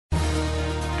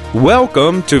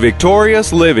Welcome to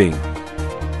Victorious Living.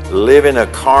 Living a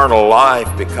carnal life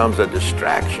becomes a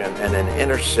distraction and an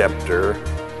interceptor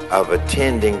of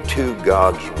attending to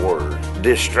God's Word.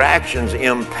 Distractions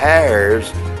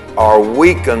impairs or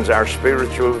weakens our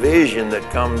spiritual vision that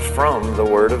comes from the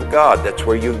Word of God. That's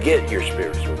where you get your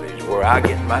spiritual vision. Where I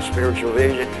get my spiritual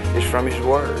vision is from His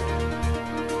Word.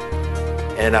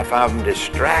 And if I'm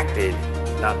distracted,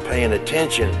 not paying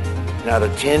attention, not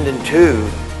attending to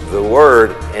the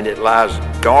Word, and it lies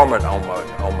dormant on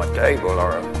my table,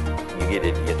 or you get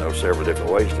it, several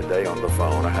different ways today on the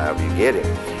phone or however you get it,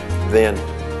 then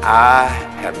I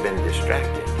have been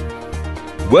distracted.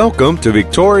 Welcome to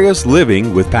Victorious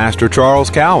Living with Pastor Charles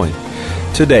Cowan.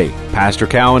 Today, Pastor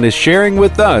Cowan is sharing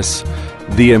with us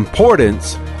the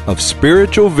importance of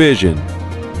spiritual vision.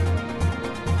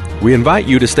 We invite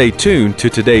you to stay tuned to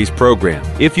today's program.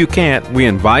 If you can't, we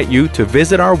invite you to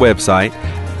visit our website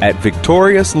at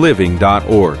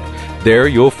victoriousliving.org. There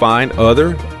you'll find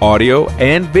other audio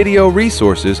and video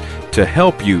resources to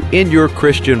help you in your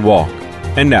Christian walk.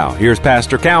 And now, here's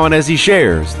Pastor Cowan as he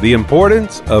shares the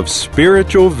importance of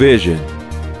spiritual vision.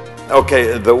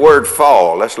 Okay, the word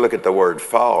fall. Let's look at the word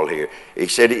fall here. He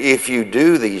said, if you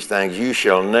do these things, you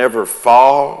shall never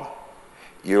fall.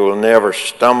 You will never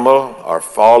stumble or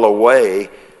fall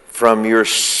away from your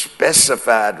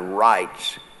specified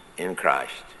rights in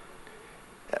Christ.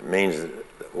 That means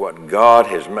what God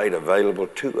has made available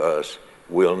to us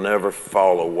will never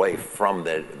fall away from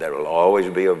that. That will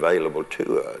always be available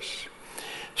to us.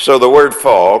 So the word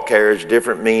fall carries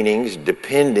different meanings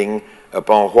depending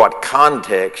upon what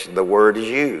context the word is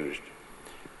used.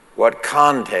 What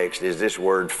context is this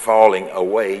word falling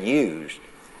away used?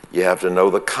 You have to know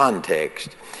the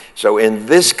context. So in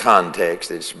this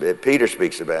context, Peter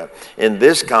speaks about, in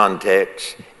this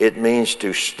context, it means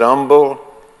to stumble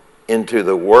into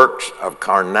the works of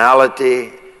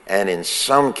carnality, and in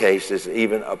some cases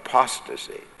even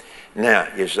apostasy. Now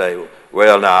you say,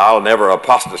 well, now I'll never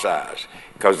apostatize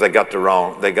because they got the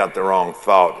wrong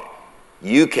thought.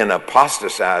 You can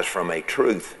apostatize from a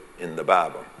truth in the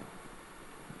Bible.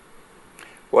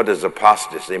 What does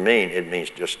apostasy mean? It means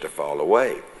just to fall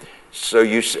away. So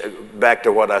back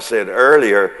to what I said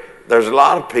earlier, there's a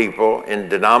lot of people in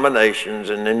denominations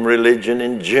and in religion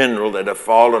in general that have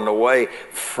fallen away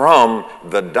from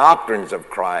the doctrines of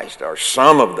Christ, or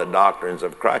some of the doctrines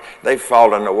of Christ. They've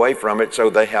fallen away from it, so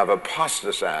they have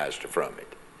apostatized from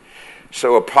it.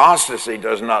 So apostasy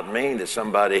does not mean that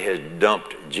somebody has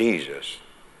dumped Jesus.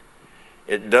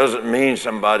 It doesn't mean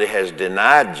somebody has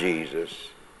denied Jesus.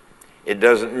 It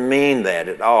doesn't mean that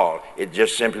at all. It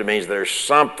just simply means there's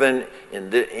something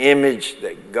in the image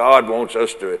that God wants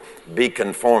us to be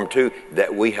conformed to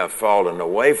that we have fallen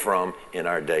away from in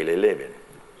our daily living.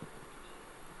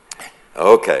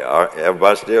 Okay, all right,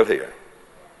 everybody still here?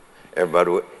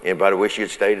 Anybody wish you'd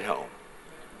stayed at home?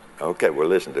 Okay, well,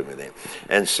 listen to me then.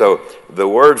 And so the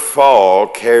word fall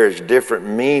carries different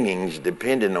meanings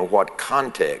depending on what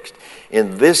context.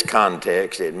 In this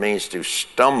context, it means to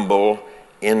stumble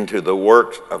into the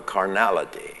works of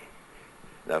carnality.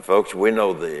 Now, folks, we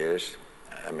know this.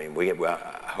 I mean,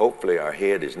 hopefully our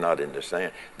head is not in the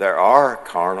sand. There are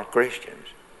carnal Christians.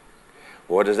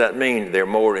 What does that mean? They're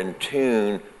more in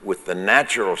tune with the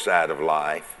natural side of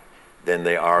life than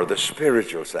they are the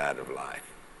spiritual side of life.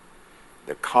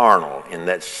 They're carnal in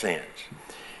that sense.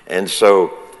 And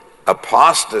so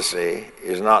apostasy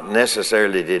is not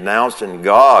necessarily denouncing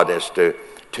God as to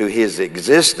His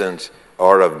existence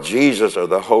or of Jesus or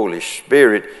the Holy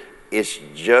Spirit. It's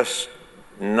just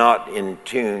not in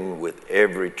tune with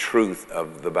every truth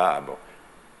of the Bible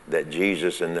that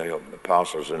Jesus and the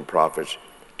apostles and prophets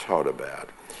taught about.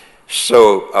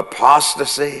 So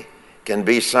apostasy can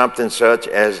be something such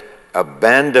as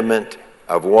abandonment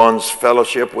of one's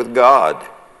fellowship with God.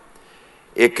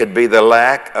 It could be the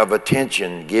lack of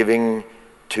attention giving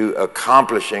to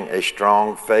accomplishing a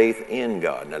strong faith in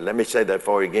God. Now let me say that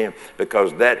for you again,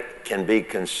 because that can be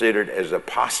considered as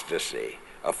apostasy,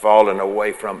 a falling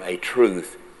away from a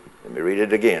truth. Let me read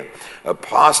it again.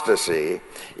 Apostasy,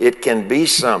 it can be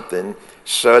something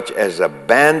such as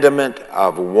abandonment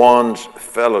of one's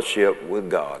fellowship with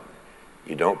God.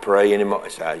 You don't pray anymore.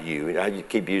 It's how you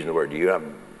keep using the word you.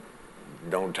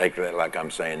 Don't take that like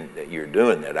I'm saying that you're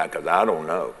doing that, because I don't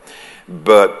know.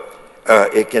 But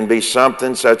it can be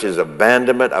something such as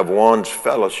abandonment of one's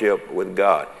fellowship with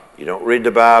God. You don't read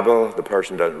the Bible. The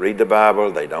person doesn't read the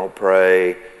Bible. They don't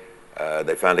pray.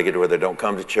 They finally get to where they don't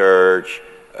come to church,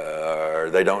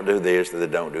 or they don't do this, or they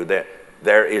don't do that.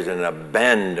 There is an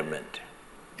abandonment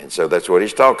And so that's what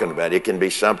he's talking about. It can be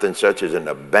something such as an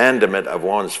abandonment of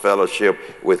one's fellowship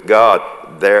with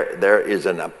God. There is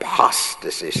an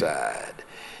apostasy side.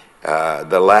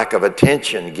 The lack of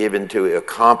attention given to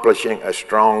accomplishing a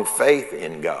strong faith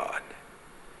in God.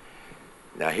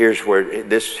 Now here's where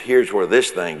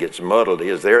this thing gets muddled,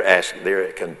 is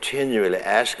they're continually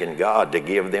asking God to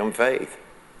give them faith.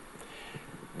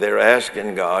 They're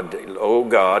asking God, oh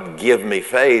God, give me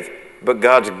faith. But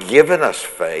God's given us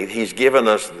faith. He's given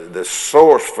us the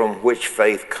source from which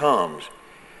faith comes.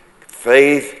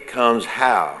 Faith comes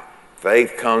how?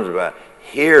 Faith comes by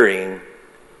hearing,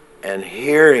 and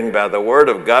hearing by the Word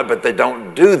of God, but they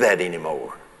don't do that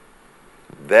anymore.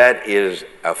 That is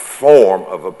a form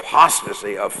of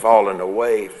apostasy, of falling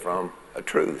away from a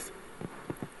truth.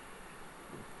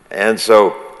 And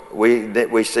so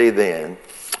we see then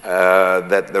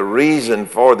that the reason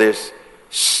for this,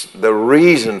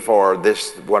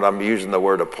 what I'm using the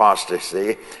word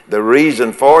apostasy, the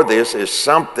reason for this is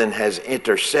something has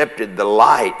intercepted the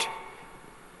light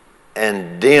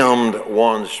and dimmed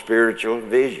one's spiritual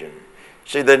vision.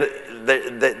 See,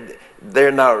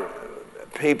 they're not,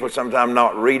 people sometimes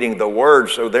not reading the word,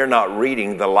 so they're not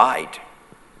reading the light.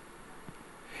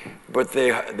 But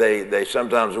they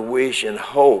sometimes wish and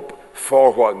hope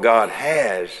for what God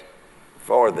has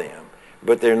for them,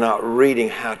 but they're not reading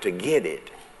how to get it.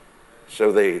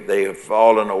 So they have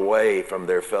fallen away from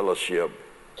their fellowship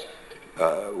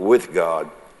with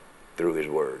God through His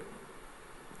Word.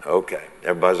 Okay,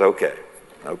 everybody's okay.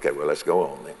 Okay, well, let's go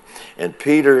on then. And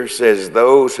Peter says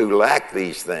those who lack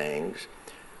these things,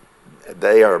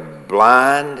 they are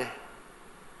blind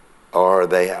or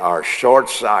they are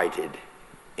short-sighted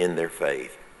in their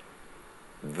faith,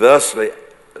 thusly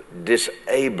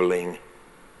disabling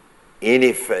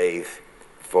any faith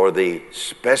for the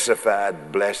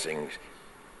specified blessings.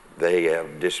 They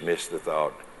have dismissed the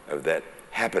thought of that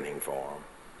happening for them.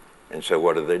 And so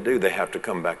what do? They have to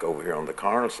come back over here on the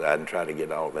carnal side and try to get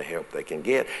all the help they can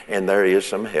get. And there is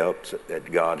some help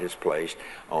that God has placed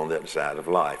on that side of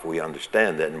life. We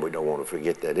understand that, and we don't want to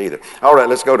forget that either. All right,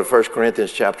 let's go to 1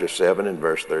 Corinthians chapter 7 and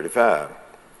verse 35.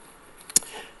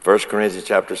 1 Corinthians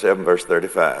chapter 7, verse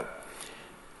 35.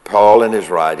 Paul in his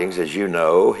writings, as you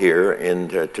know, here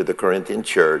to the Corinthian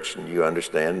church, and you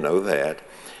understand, know that,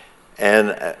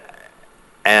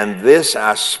 and this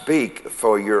I speak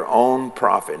for your own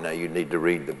profit. Now you need to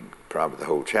read probably the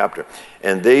whole chapter.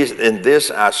 And this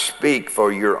I speak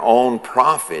for your own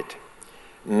profit,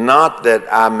 not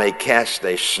that I may cast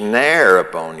a snare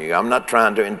upon you. I'm not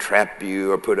trying to entrap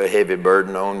you or put a heavy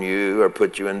burden on you or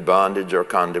put you in bondage or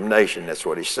condemnation. That's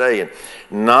what he's saying.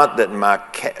 Let me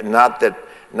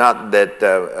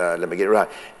get it right.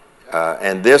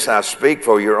 And this I speak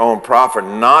for your own profit,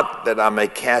 not that I may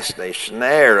cast a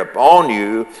snare upon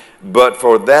you, but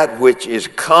for that which is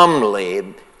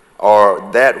comely, or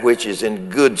that which is in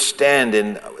good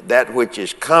standing, that which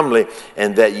is comely,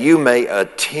 and that you may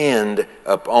attend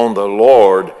upon the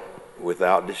Lord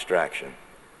without distraction.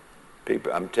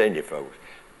 People, I'm telling you folks,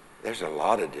 there's a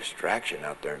lot of distraction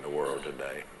out there in the world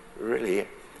today. It really is.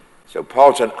 So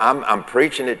Paul said, I'm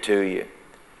preaching it to you.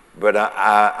 But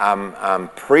I'm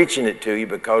preaching it to you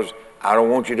because I don't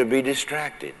want you to be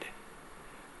distracted.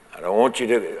 I don't want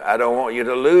you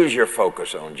to lose your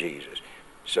focus on Jesus.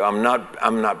 So I'm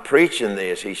not preaching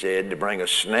this, he said, to bring a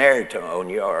snare on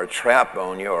you or a trap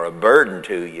on you or a burden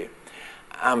to you.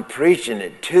 I'm preaching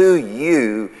it to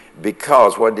you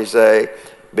because, what did he say?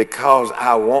 Because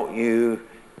I want you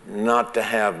not to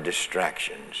have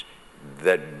distractions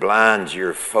that blinds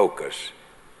your focus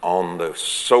on the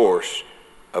source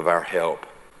of our help,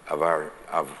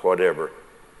 of whatever,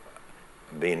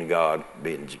 being God,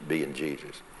 being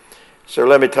Jesus. So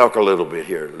let me talk a little bit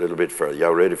here, a little bit further.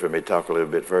 Y'all ready for me to talk a little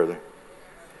bit further?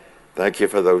 Thank you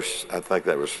for those. I think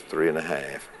that was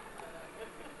 3.5.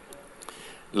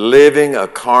 Living a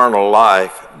carnal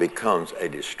life becomes a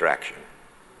distraction.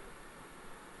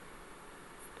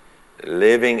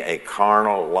 Living a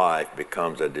carnal life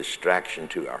becomes a distraction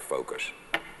to our focus.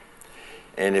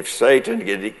 And if Satan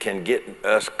can get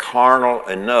us carnal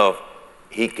enough,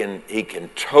 he can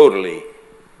totally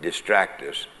distract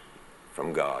us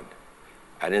from God.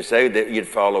 I didn't say that you'd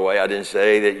fall away. I didn't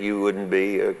say that you wouldn't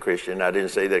be a Christian. I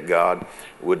didn't say that God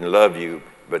wouldn't love you.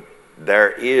 But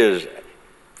there is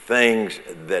things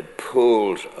that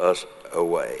pulls us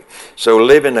away. So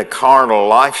living a carnal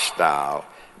lifestyle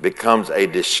becomes a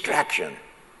distraction,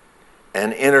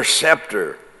 an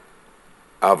interceptor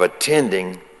of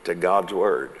attending to God's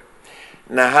Word.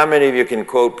 Now, how many of you can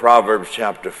quote Proverbs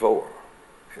chapter 4?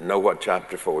 And know what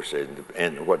chapter 4 says,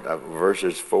 and what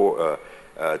verses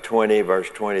 20, verse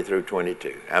 20 through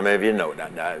 22. How many of you know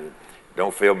that?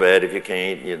 Don't feel bad if you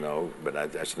can't,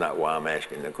 but that's not why I'm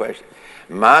asking the question.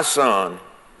 My son,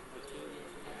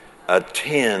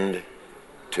 attend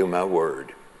to my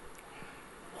word.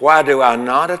 Why do I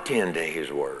not attend to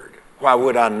his word? Why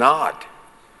would I not?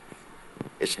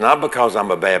 It's not because I'm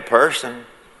a bad person.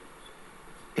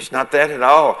 It's not that at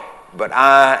all. But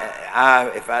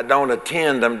if I don't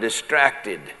attend, I'm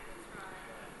distracted.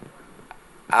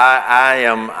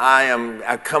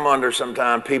 I come under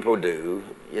sometimes, people do,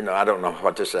 I don't know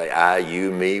what to say, I,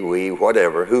 you, me, we,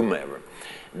 whatever, whomever,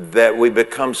 that we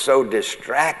become so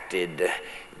distracted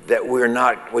that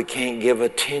we can't give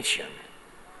attention.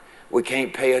 We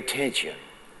can't pay attention.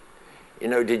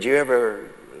 Did you ever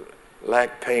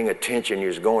lack paying attention? You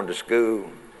was going to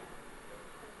school.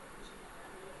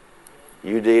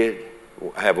 You did.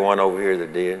 I have one over here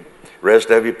that did. Rest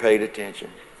of you paid attention.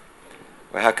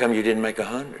 Well, how come you didn't make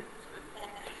 100?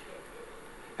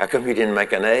 How come you didn't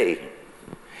make an A?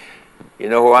 You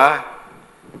know why?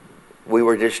 We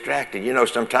were distracted.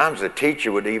 Sometimes the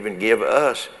teacher would even give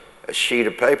us a sheet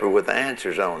of paper with the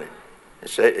answers on it and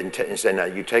say, now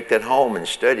you take that home and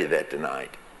study that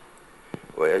tonight.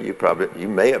 Well, you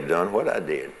may have done what I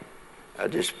did. I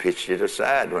just pitched it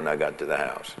aside when I got to the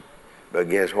house. But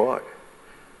guess what?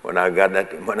 When I got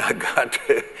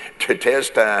to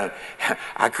test time,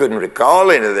 I couldn't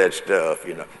recall any of that stuff,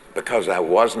 because I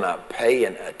was not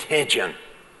paying attention.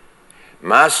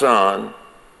 My son,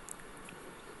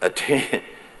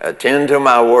 attend to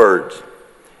my words.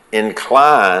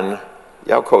 Incline,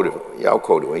 y'all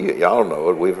quoted me. Y'all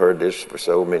know it. We've heard this for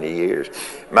so many years.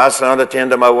 My son, attend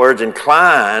to my words.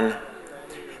 Incline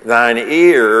thine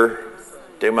ear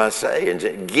to my sayings.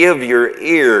 Give your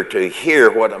ear to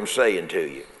hear what I'm saying to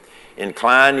you.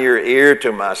 Incline your ear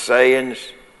to my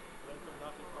sayings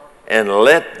and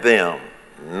let them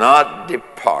not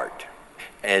depart.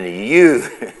 And you,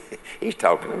 he's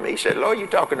talking to me. He said, Lord, you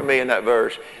talking to me in that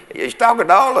verse. He's talking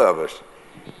to all of us.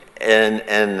 And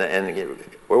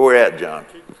where we're at, John?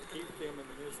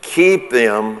 Keep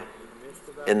them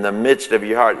in the midst of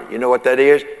your heart. You know what that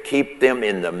is? Keep them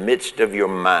in the midst of your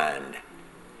mind.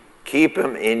 Keep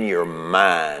them in your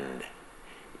mind.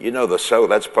 The soul,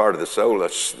 that's part of the soul.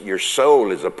 Your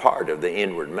soul is a part of the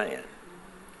inward man.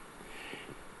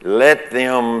 Let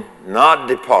them not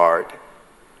depart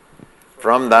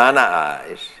from thine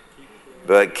eyes,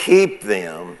 but keep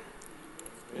them.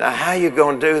 Now, how are you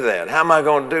going to do that? How am I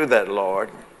going to do that,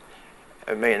 Lord?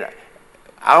 I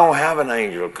don't have an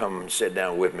angel come sit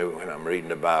down with me when I'm reading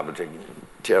the Bible to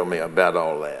tell me about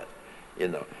all that.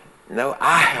 No,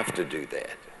 I have to do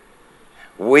that.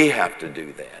 We have to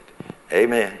do that.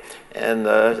 Amen. And,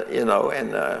 I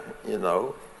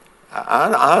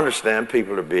understand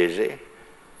people are busy.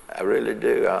 I really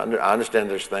do. I understand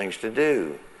there's things to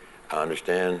do. I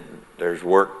understand there's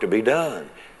work to be done.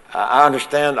 I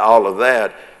understand all of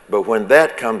that. But when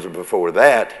that comes before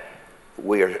that,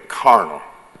 we are carnal.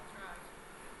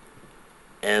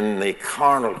 And the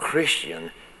carnal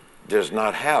Christian does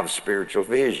not have spiritual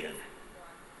vision.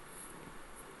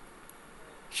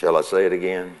 Shall I say it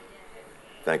again?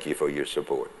 Thank you for your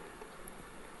support.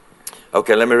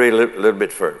 Okay, let me read a little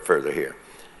bit further here.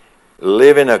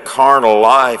 Living a carnal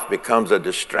life becomes a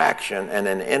distraction and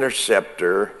an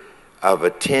interceptor of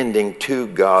attending to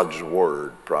God's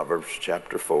word. Proverbs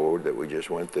chapter 4 that we just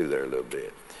went through there a little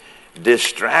bit.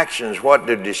 Distractions, what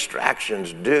do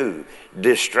distractions do?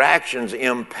 Distractions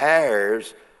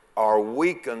impairs or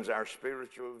weakens our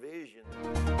spiritual vision.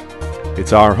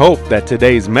 It's our hope that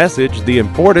today's message, The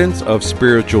Importance of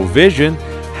Spiritual Vision,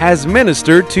 has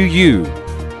ministered to you.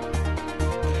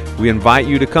 We invite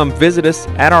you to come visit us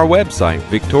at our website,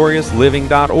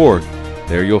 victoriousliving.org.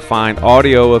 There you'll find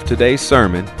audio of today's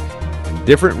sermon and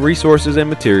different resources and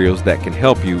materials that can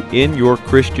help you in your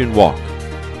Christian walk.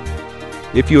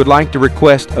 If you would like to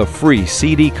request a free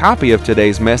CD copy of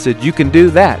today's message, you can do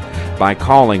that by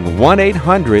calling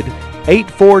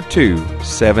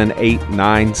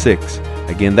 1-800-842-7896.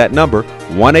 Again, that number,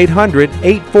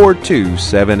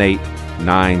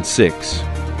 1-800-842-7896.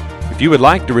 If you would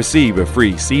like to receive a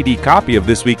free CD copy of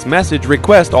this week's message,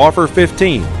 request offer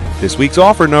 15. This week's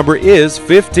offer number is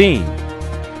 15.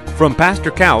 From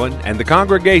Pastor Cowan and the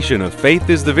congregation of Faith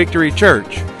is the Victory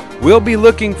Church, we'll be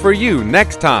looking for you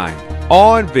next time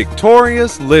on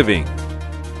Victorious Living.